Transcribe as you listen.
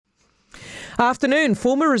Afternoon.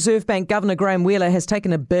 Former Reserve Bank Governor Graham Wheeler has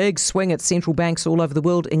taken a big swing at central banks all over the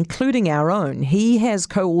world, including our own. He has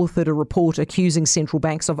co-authored a report accusing central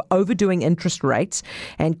banks of overdoing interest rates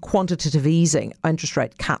and quantitative easing. Interest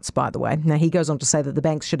rate cuts, by the way. Now, he goes on to say that the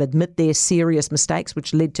banks should admit their serious mistakes,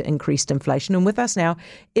 which led to increased inflation. And with us now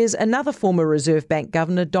is another former Reserve Bank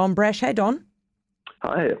Governor, Don Brash. Hey, Don.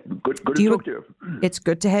 Hi. Good to talk to you. It's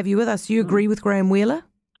good to have you with us. Do you agree with Graham Wheeler?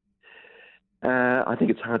 I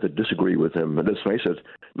think it's hard to disagree with him. Let's face it,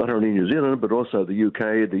 not only New Zealand, but also the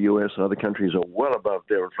UK, the US, and other countries are well above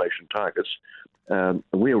their inflation targets.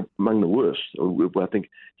 We're among the worst. I think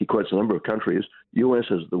he quotes a number of countries. US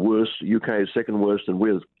is the worst, UK is second worst, and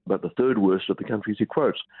we're about the third worst of the countries he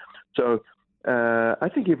quotes. So I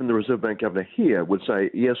think even the Reserve Bank governor here would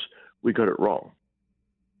say, yes, we got it wrong.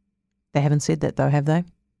 They haven't said that, though, have they?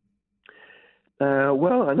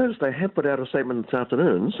 Well, I noticed they have put out a statement this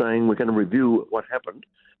afternoon saying we're going to review what happened,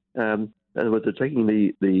 and they're taking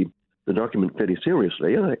the document fairly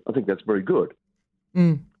seriously, and I think that's very good.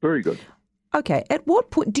 Very good. Okay. At what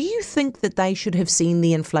point do you think that they should have seen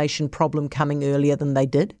the inflation problem coming earlier than they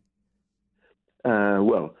did?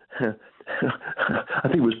 Well, I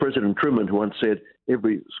think it was President Truman who once said,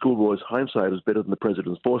 every schoolboy's hindsight is better than the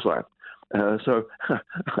president's foresight. So,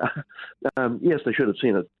 yes, they should have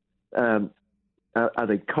seen it. Are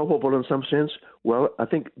they culpable in some sense? Well, I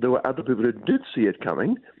think there were other people who did see it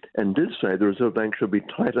coming and did say the Reserve Bank should be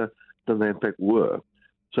tighter than they in fact were.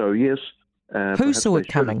 So, yes. Who saw it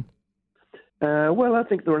coming? Well, I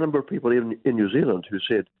think there were a number of people in New Zealand who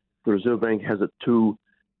said the Reserve Bank has it too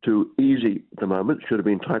easy at the moment. It should have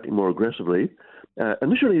been tightening more aggressively.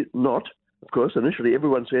 Initially not, of course. Initially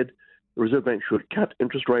everyone said the Reserve Bank should cut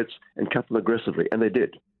interest rates and cut them aggressively, and they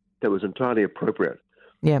did. That was entirely appropriate.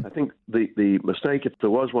 Yeah. I think the mistake, if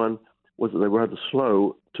there was one, was that they were rather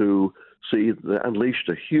slow to see they unleashed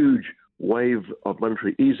a huge wave of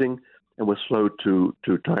monetary easing and were slow to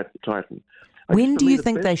tighten. When do you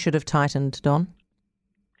think they should have tightened, Don?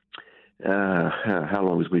 How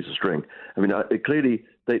long is a piece of string? I mean, clearly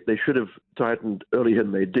they should have tightened earlier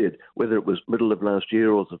than they did. Whether it was middle of last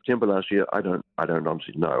year or September last year, I don't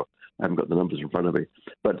honestly know. I haven't got the numbers in front of me.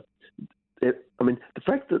 But the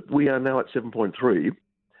fact that we are now at 7.3.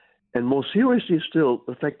 And more seriously still,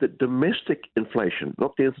 the fact that domestic inflation,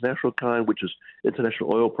 not the international kind, which is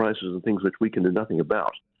international oil prices and things which we can do nothing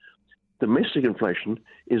about, domestic inflation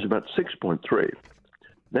is about 6.3.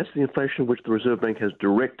 That's the inflation which the Reserve Bank has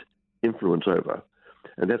direct influence over.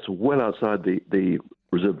 And that's well outside the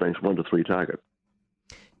Reserve Bank's 1 to 3 target.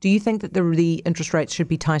 Do you think that the interest rates should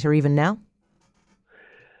be tighter even now?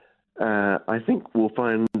 I think we'll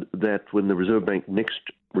find that when the Reserve Bank next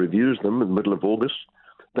reviews them in the middle of August,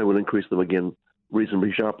 they will increase them again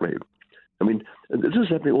reasonably sharply. I mean, this is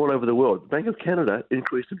happening all over the world. The Bank of Canada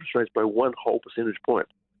increased interest rates by 1 whole percentage point,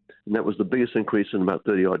 and that was the biggest increase in about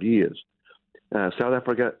 30-odd years. South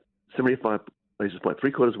Africa, 75 basis points,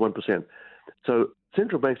 0.75%. So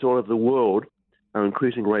central banks all over the world are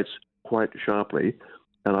increasing rates quite sharply,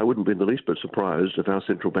 and I wouldn't be in the least bit surprised if our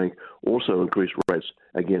central bank also increased rates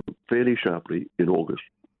again fairly sharply in August.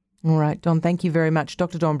 All right, Don, thank you very much.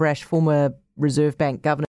 Dr. Don Brash, former Reserve Bank Governor.